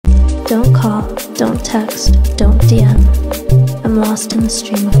Don't call, don't text, don't DM. I'm lost in the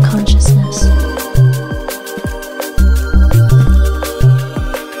stream of consciousness.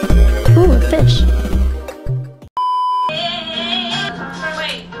 Ooh, a fish.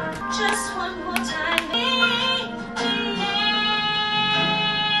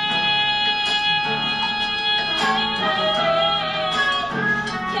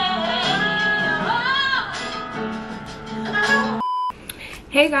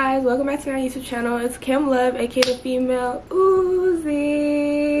 Hey guys, welcome back to my YouTube channel. It's Kim Love, aka the female Uzi,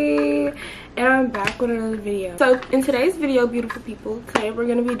 and I'm back with another video. So in today's video, beautiful people, today we're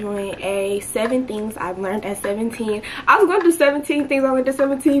going to be doing a 7 things I've learned at 17. I was going to do 17 things I learned at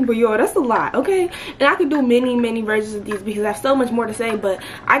 17, but yo, that's a lot, okay? And I could do many versions of these because I have so much more to say, but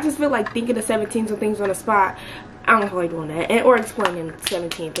I just feel like thinking of 17 things on the spot, I don't feel like doing that, or explaining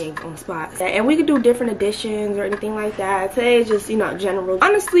 17 things on the spot. And we could do different editions or anything like that. Today is just, you know, general.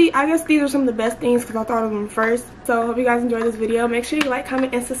 Honestly, I guess these are some of the best things because I thought of them first. So I hope you guys enjoyed this video. Make sure you like,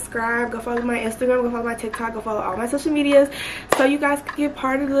 comment, and subscribe. Go follow my Instagram, go follow my TikTok, go follow all my social medias so you guys can get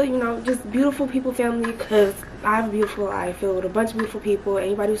part of the, you know, just beautiful people family, because I have a beautiful life filled with a bunch of beautiful people.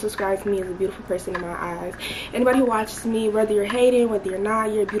 Anybody who subscribes to me is a beautiful person in my eyes. Anybody who watches me, whether you're hating, whether you're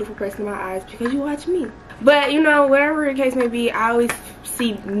not, you're a beautiful person in my eyes because you watch me. But you know, whatever the case may be, I always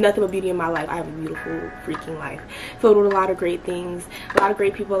see nothing but beauty in my life. I have a beautiful freaking life filled with a lot of great things, a lot of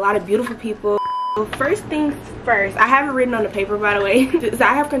great people, a lot of beautiful people. So first things first, I have it written on the paper, by the way.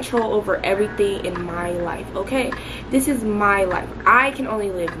 I have control over everything in my life, okay? This is my life. I can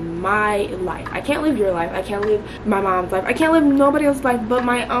only live my life. I can't live your life. I can't live my mom's life. I can't live nobody else's life but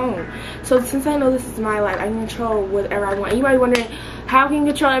my own. So since I know this is my life, I can control whatever I want. You might be wondering, how can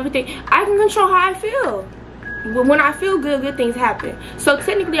you control everything? I can control how I feel. When I feel good, good things happen. So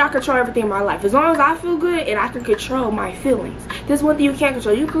technically I control everything in my life. As long as I feel good and I can control my feelings. There's one thing you can't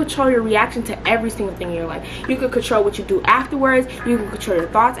control. You can control your reaction to every single thing in your life. You can control what you do afterwards. You can control your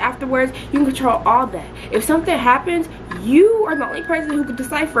thoughts afterwards. You can control all that. If something happens, you are the only person who can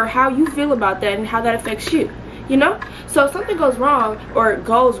decipher how you feel about that and how that affects you. You know? So if something goes wrong, or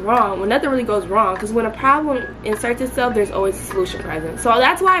goes wrong, well, nothing really goes wrong, because when a problem inserts itself, there's always a solution present. So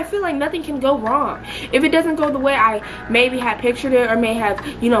that's why I feel like nothing can go wrong. If it doesn't go the way I maybe had pictured it, or may have,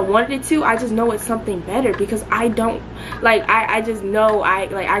 you know, wanted it to, I just know it's something better, because I don't, like, I just know I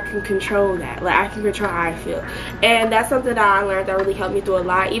can control that. Like, I can control how I feel. And that's something that I learned that really helped me through a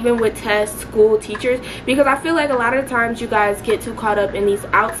lot, even with tests, school, teachers, because I feel like a lot of the times you guys get too caught up in these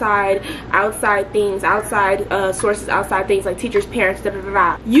outside things, outside sources, outside things like teachers, parents,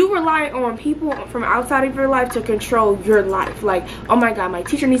 You rely on people from outside of your life to control your life. Like, oh my god, my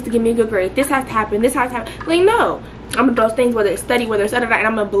teacher needs to give me a good grade, this has to happen, this has to happen. Like, no, I'm gonna do those things, whether it's study, whether it's and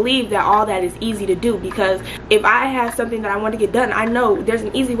I'm gonna believe that all that is easy to do, because if I have something that I want to get done, I know there's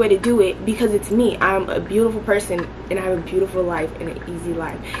an easy way to do it, because it's me. I'm a beautiful person and I have a beautiful life and an easy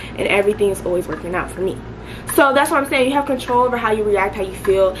life, and everything is always working out for me. So that's what I'm saying. You have control over how you react, how you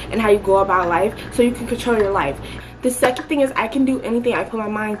feel, and how you go about life, so you can control your life. The second thing is I can do anything I put my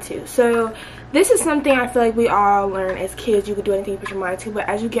mind to. So this is something I feel like we all learn as kids. You can do anything you put your mind to, but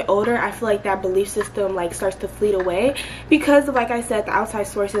as you get older, I feel like that belief system like starts to fleet away because of, like I said, the outside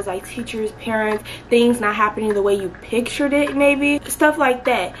sources like teachers, parents, things not happening the way you pictured it, maybe stuff like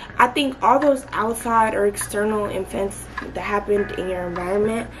that. I think all those outside or external events that happened in your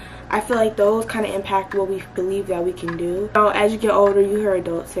environment, I feel like those kind of impact what we believe that we can do. So as you get older, you hear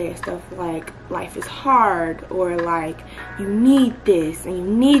adults say stuff like life is hard, or like you need this and you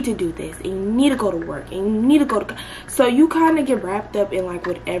need to do this and you need to go to work and you need to go to, so you kind of get wrapped up in like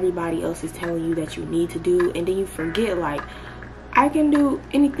what everybody else is telling you that you need to do, and then you forget like, I can do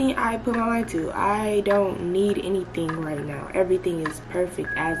anything I put my mind to. I don't need anything right now. Everything is perfect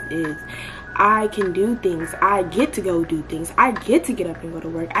as is. I can do things. I get to go do things. I get to get up and go to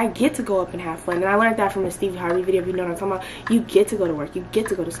work. I get to go up and have fun. And I learned that from the Stevie Harvey video. If you know what I'm talking about, you get to go to work. You get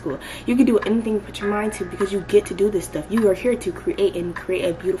to go to school. You can do anything you put your mind to, because you get to do this stuff. You are here to create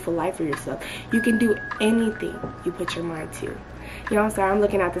a beautiful life for yourself. You can do anything you put your mind to. You know what I'm saying? I'm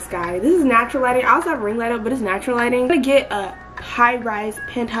looking at the sky. This is natural lighting. I also have ring light up, but it's natural lighting. I'm gonna get a high-rise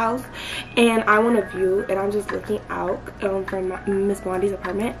penthouse, and I want a view, and I'm just looking out from Miss Blondie's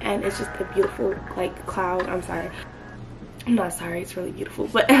apartment, and it's just a beautiful like cloud. I'm not sorry, it's really beautiful.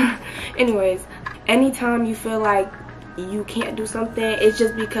 But anyways, anytime you feel like you can't do something, it's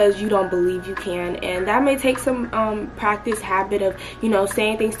just because you don't believe you can, and that may take some practice, habit of, you know,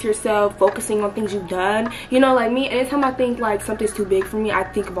 saying things to yourself, focusing on things you've done. You know, like me, anytime I think like something's too big for me, I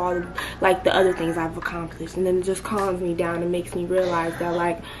think of all the, like, the other things I've accomplished, and then it just calms me down and makes me realize that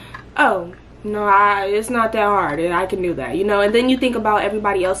like, oh, No, it's not that hard. I can do that, you know. And then you think about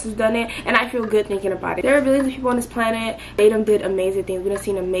everybody else who's done it, and I feel good thinking about it. There are billions of people on this planet. They done did amazing things. We done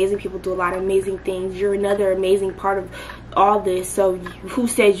seen amazing people do a lot of amazing things. You're another amazing part of all this, so who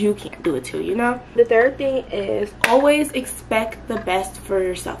says you can't do it too, you know? The third thing is always expect the best for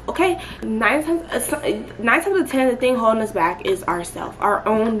yourself, okay? 9 times out of 10, the thing holding us back is ourselves, our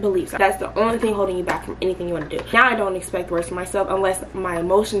own beliefs. That's the only thing holding you back from anything you want to do. Now I don't expect the worst for myself unless my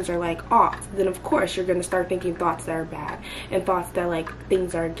emotions are like off. Then of course you're gonna start thinking thoughts that are bad and thoughts that like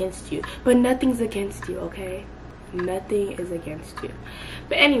things are against you. But nothing's against you, okay? Nothing is against you.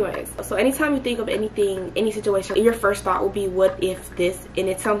 But anyways, so anytime you think of anything, any situation, your first thought will be what if this, and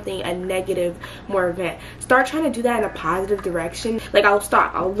it's something, a negative more event. Start trying to do that in a positive direction. Like I'll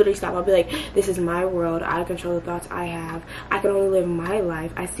literally stop. I'll be like, this is my world. I control the thoughts I have. I can only live my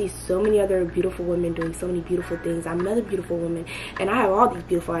life. I see so many other beautiful women doing so many beautiful things. I'm another beautiful woman and I have all these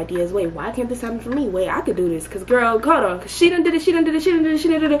beautiful ideas. Wait, why can't this happen for me? Wait, I could do this, because girl, hold on, because she done did it, she done did it, she done did it, she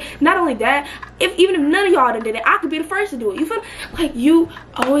done did it. Not only that, even if none of y'all done did it, I could be the first to do it. You feel like you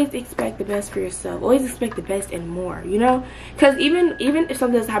always expect the best for yourself. Always expect the best and more, you know? Because even if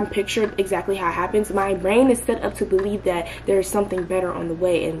something doesn't happen pictured exactly how it happens, my brain is set up to believe that there's something better on the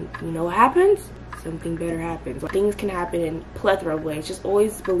way, and you know what happens? Something better happens. Things can happen in a plethora of ways. Just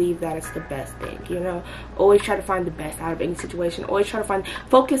always believe that it's the best thing, you know? Always try to find the best out of any situation. Always try to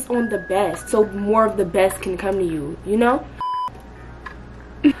focus on the best, so more of the best can come to you, you know?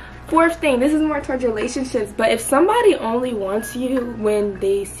 Fourth thing, this is more towards relationships, but if somebody only wants you when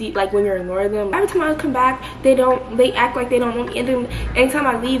they see, like when you're ignoring them, every time I come back, they act like they don't want me, and then anytime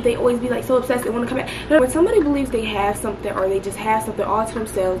I leave, they always be like so obsessed they want to come back. When somebody believes they have something, or they just have something all to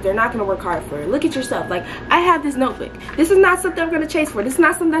themselves, they're not going to work hard for it. Look at yourself. Like, I have this notebook. This is not something I'm going to chase for. This is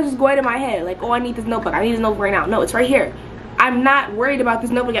not something that's just going in my head. Like, oh, I need this notebook. I need this notebook right now. No, it's right here. I'm not worried about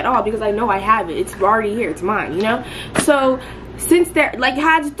this notebook at all because I know I have it. It's already here. It's mine, you know? So since they're like, you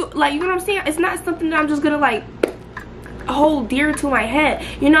know what I'm saying? It's not something that I'm just gonna like hold dear to my head,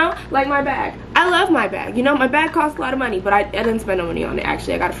 you know? Like my bag. I love my bag, you know? My bag costs a lot of money, but I didn't spend no money on it.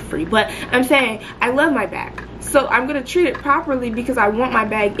 Actually, I got it for free. But I'm saying I love my bag, so I'm gonna treat it properly because I want my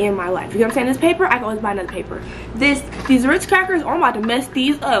bag in my life. You know what I'm saying? This paper, I can always buy another paper. These Ritz crackers, I'm about to mess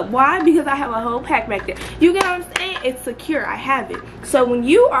these up. Why? Because I have a whole pack back there. You get what I'm saying? It's secure. I have it. So when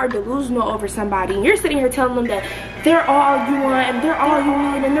you are delusional over somebody and you're sitting here telling them that they're all you want and they're all you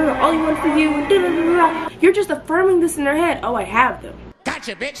need and they're the only one for you and you're just affirming this in their head. Oh, I have them.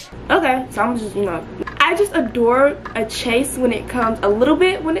 Gotcha, bitch. Okay, so I'm just, you know, I just adore a chase when it comes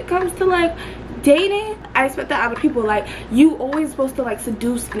to like dating. I expect that out of people. Like, you always supposed to like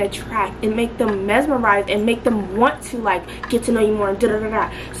seduce and attract and make them mesmerized and make them want to like get to know you more and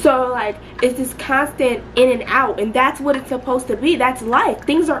so like it's this constant in and out, and that's what it's supposed to be. That's life.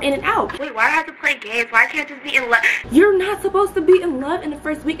 Things are in and out. Wait, why do I have to play games? Why can't I just be in love? You're not supposed to be in love in the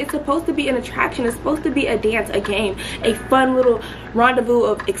first week. It's supposed to be an attraction. It's supposed to be a dance, a game, a fun little rendezvous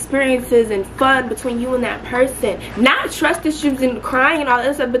of experiences and fun between you and that person. Not trust issues and crying and all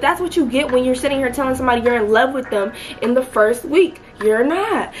that stuff, but that's what you get when you're sitting here telling somebody you're in love with them in the first week. You're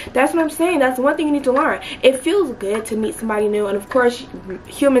not. That's what I'm saying. That's one thing you need to learn. It feels good to meet somebody new, and of course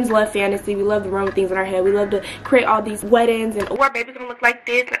humans love fantasy. We love to run with things in our head. We love to create all these weddings and, oh, our baby's gonna look like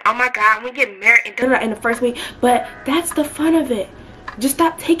this, and oh my god, we get married and in the first week. But that's the fun of it. Just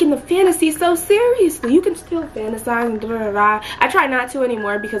stop taking the fantasy so seriously. You can still fantasize and I try not to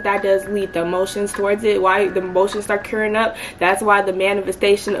anymore because that does lead the emotions towards it. Why the emotions start curing up, that's why the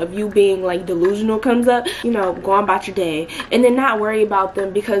manifestation of you being like delusional comes up. You know, go on about your day and then not worry about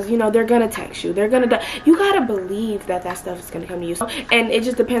them because, you know, they're gonna text you, they're gonna you gotta believe that that stuff is gonna come to you. And it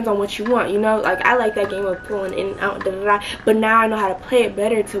just depends on what you want, you know? Like, I like that game of pulling in and out, but now I know how to play it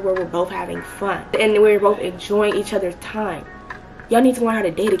better to where we're both having fun and we're both enjoying each other's time. Y'all need to learn how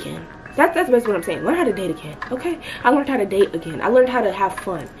to date again. That's basically what I'm saying. Learn how to date again, okay? I learned how to date again. I learned how to have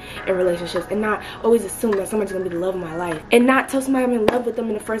fun in relationships and not always assume that somebody's gonna be the love of my life. And not tell somebody I'm in love with them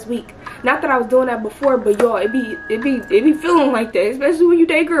in the first week. Not that I was doing that before, but y'all, it be feeling like that, especially when you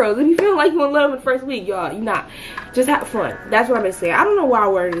date girls. It be feeling like you in love in the first week, y'all. You not. Just have fun. That's what I've been saying. I don't know why I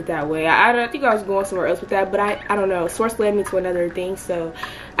worded it that way. I think I was going somewhere else with that, but I don't know. Source led me to another thing, so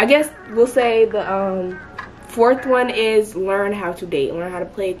I guess we'll say the fourth one is learn how to date, learn how to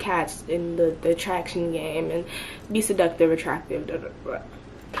play catch in the attraction game and be seductive, attractive.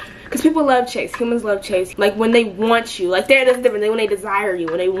 Because people love chase. Humans love chase. Like when they want you. Like that's different. When they desire you.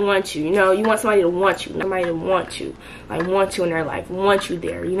 When they want you. You know, you want somebody to want you. Somebody to want you. Like want you in their life. Want you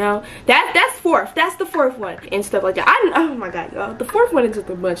there. You know. That's fourth. That's the fourth one. And stuff like that. Oh my god, y'all. The fourth one is just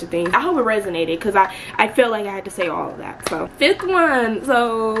a bunch of things. I hope it resonated. Because I felt like I had to say all of that. So fifth one.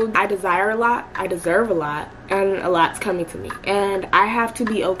 So I desire a lot. I deserve a lot. And a lot's coming to me. And I have to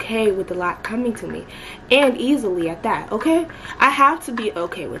be okay with a lot coming to me. And easily at that, okay? I have to be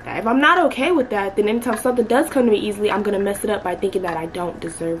okay with that. If I'm not okay with that, then anytime something does come to me easily, I'm going to mess it up by thinking that I don't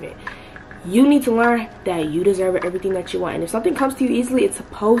deserve it. You need to learn that you deserve everything that you want. And if something comes to you easily, it's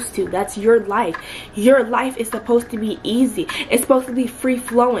supposed to. That's your life. Your life is supposed to be easy. It's supposed to be free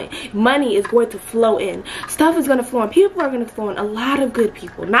flowing. Money is going to flow in. Stuff is going to flow in. People are going to flow in. A lot of good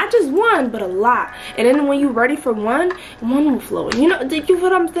people. Not just one, but a lot. And then when you're ready for one will flow in. You know, did you feel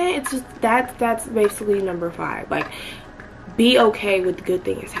what I'm saying? It's just that's basically number 5. Like, be okay with good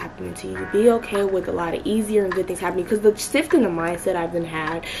things happening to you. Be okay with a lot of easier and good things happening. Because the shift in the mindset I've been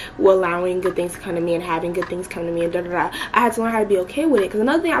had, allowing good things to come to me and having good things come to me and I had to learn how to be okay with it. Because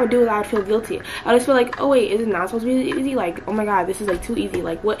another thing I would do is I would feel guilty. I would just feel like, oh wait, is it not supposed to be easy? Like, oh my god, this is like too easy.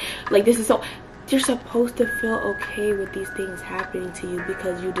 Like what? Like this is so. You're supposed to feel okay with these things happening to you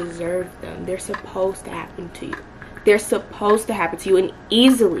because you deserve them. They're supposed to happen to you. They're supposed to happen to you, and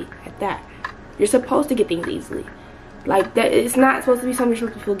easily at that. You're supposed to get things easily. Like that, it's not supposed to be something you're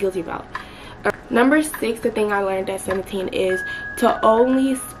supposed to feel guilty about. Number 6, the thing I learned at 17 is to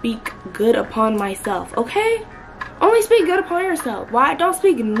only speak good upon myself. Okay? Only speak good upon yourself. Why? Don't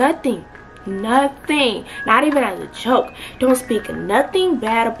speak nothing. Nothing. Not even as a joke. Don't speak nothing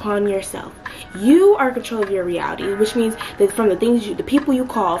bad upon yourself. You are in control of your reality, which means that from the things the people you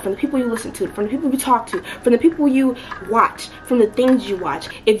call, from the people you listen to, from the people you talk to, from the people you watch, from the things you watch,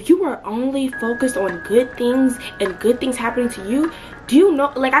 if you are only focused on good things and good things happening to you, do you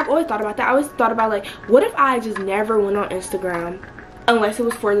know, like I've always thought about that. I always thought about like, what if I just never went on Instagram unless it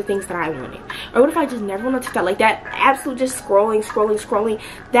was for the things that I wanted? Or what if I just never went on TikTok? Like that absolute just scrolling.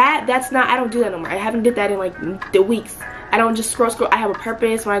 That's not, I don't do that no more. I haven't did that in like the weeks. I don't just scroll. I have a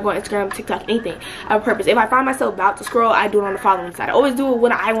purpose when I go on Instagram, TikTok, anything. I have a purpose. If I find myself about to scroll, I do it on the following side. I always do it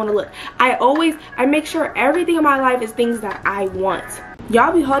when I want to look. I make sure everything in my life is things that I want.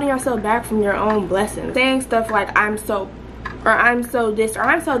 Y'all be holding yourself back from your own blessings. Saying stuff like, I'm so, or I'm so this, or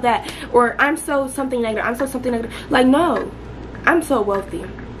I'm so that, or I'm so something negative, I'm so something negative. Like, no. I'm so wealthy.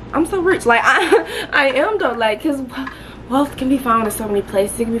 I'm so rich. Like, I am though. Like, because wealth can be found in so many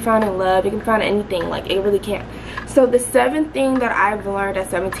places. It can be found in love. It can be found in anything. Like, it really can't. So the 7th thing that I've learned at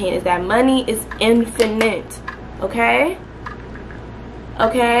 17 is that money is infinite. Okay?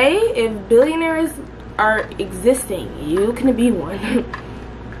 Okay? If billionaires are existing, you can be one.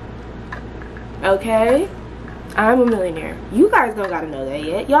 Okay? I'm a millionaire. You guys don't gotta know that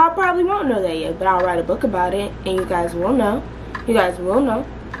yet. Y'all probably won't know that yet, but I'll write a book about it and you guys will know. You guys will know.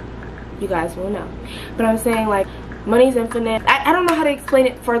 You guys will know. But I'm saying, like, money's infinite. I don't know how to explain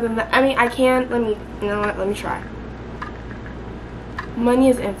it further than that. I mean, I can. You know what? Let me try. Money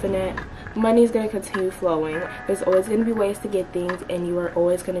is infinite. Money is going to continue flowing. There's always going to be ways to get things, and you are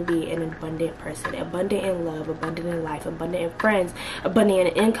always going to be an abundant person. Abundant in love, abundant in life, abundant in friends,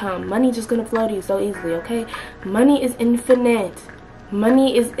 abundant in income. Money just going to flow to you so easily, okay? Money is infinite.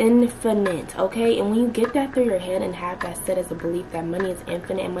 Money is infinite, okay? And when you get that through your head and have that set as a belief that money is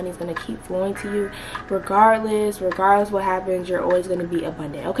infinite and money is going to keep flowing to you, regardless what happens, you're always going to be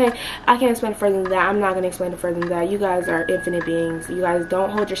abundant, okay? I can't explain it further than that. I'm not going to explain it further than that. You guys are infinite beings. You guys don't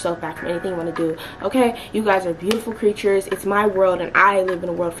hold yourself back from anything you want to do, okay? You guys are beautiful creatures. It's my world, and I live in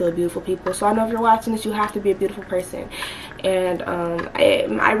a world full of beautiful people. So I know if you're watching this, you have to be a beautiful person. And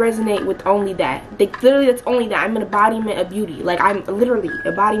I resonate with only that. Literally, that's only that. I'm an embodiment of beauty. Like, I'm literally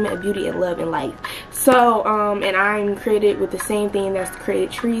embodiment of beauty and love and life. So and I'm created with the same thing that's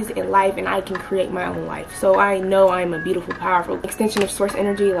created trees and life, and I can create my own life. So I know I'm a beautiful, powerful extension of source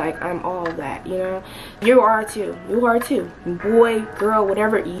energy. Like, I'm all of that, you know. You are too. You are too. Boy, girl,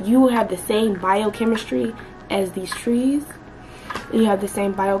 whatever. You have the same biochemistry as these trees. You have the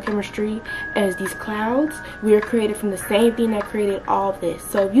same biochemistry as these clouds. We are created from the same thing that created all of this.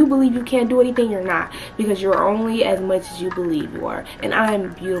 So if you believe you can't do anything, you're not, because you're only as much as you believe you are. And I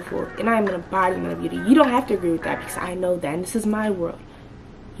am beautiful, and I am an embodiment of beauty. You don't have to agree with that, because I know that, and this is my world.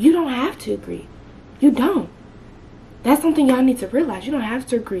 You don't have to agree. You don't. That's something y'all need to realize. You don't have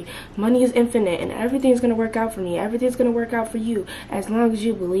to agree. Money is infinite and everything's going to work out for me. Everything's going to work out for you as long as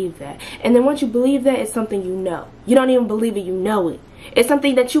you believe that. And then once you believe that, it's something you know. You don't even believe it, you know it. It's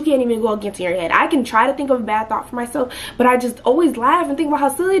something that you can't even go against in your head. I can try to think of a bad thought for myself, but I just always laugh and think about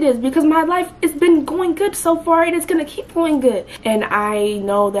how silly it is because my life has been going good so far and it's going to keep going good. And I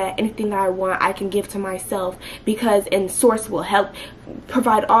know that anything that I want, I can give to myself because Source will help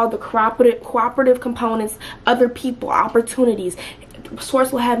provide all the cooperative components, other people, opportunities.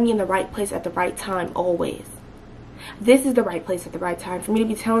 Source will have me in the right place at the right time always. This is the right place at the right time for me to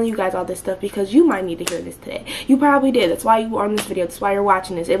be telling you guys all this stuff because you might need to hear this today. You probably did. That's why you were on this video. That's why you're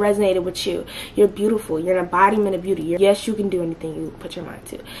watching this. It resonated with you. You're beautiful. You're an embodiment of beauty. Yes, you can do anything you put your mind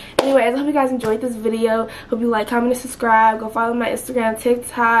to. Anyways, I hope you guys enjoyed this video. Hope you like, comment, and subscribe. Go follow my Instagram,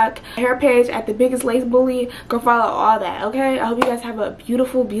 TikTok, hair page at The Biggest Lace Bully. Go follow all that, okay? I hope you guys have a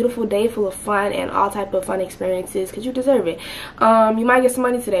beautiful, beautiful day full of fun and all type of fun experiences because you deserve it. You might get some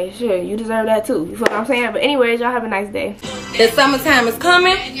money today. Sure, you deserve that too. You feel what I'm saying? But anyways, y'all have a nice day. The summertime is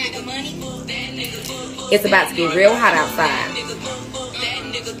coming. It's about to get real hot outside.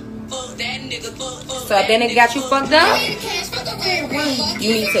 So if that nigga got you fucked up,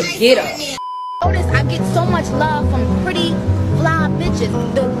 you need to get up. Notice I get so much love from pretty fly bitches.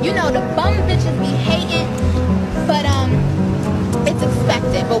 The bum bitches be hating, but it's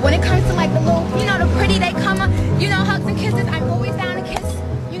expected. But when it comes to like the little, the pretty, they come up, hugs and kisses. I'm always